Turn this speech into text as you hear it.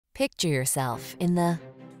Picture yourself in the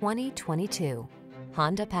 2022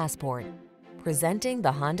 Honda Passport. Presenting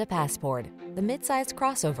the Honda Passport, the midsize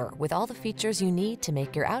crossover with all the features you need to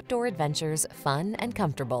make your outdoor adventures fun and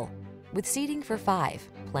comfortable. With seating for 5,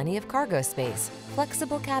 plenty of cargo space,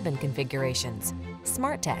 flexible cabin configurations,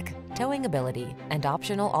 smart tech, towing ability, and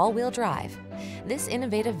optional all-wheel drive, this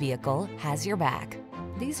innovative vehicle has your back.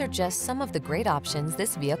 These are just some of the great options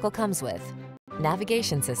this vehicle comes with: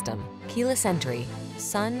 navigation system, keyless entry,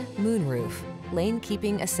 sun, moonroof, lane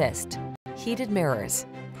keeping assist, heated mirrors,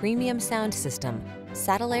 premium sound system,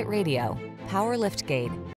 satellite radio, power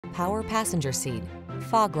liftgate, power passenger seat,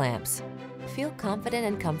 fog lamps. Feel confident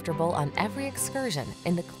and comfortable on every excursion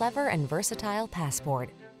in the clever and versatile Passport.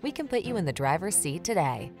 We can put you in the driver's seat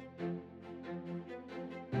today.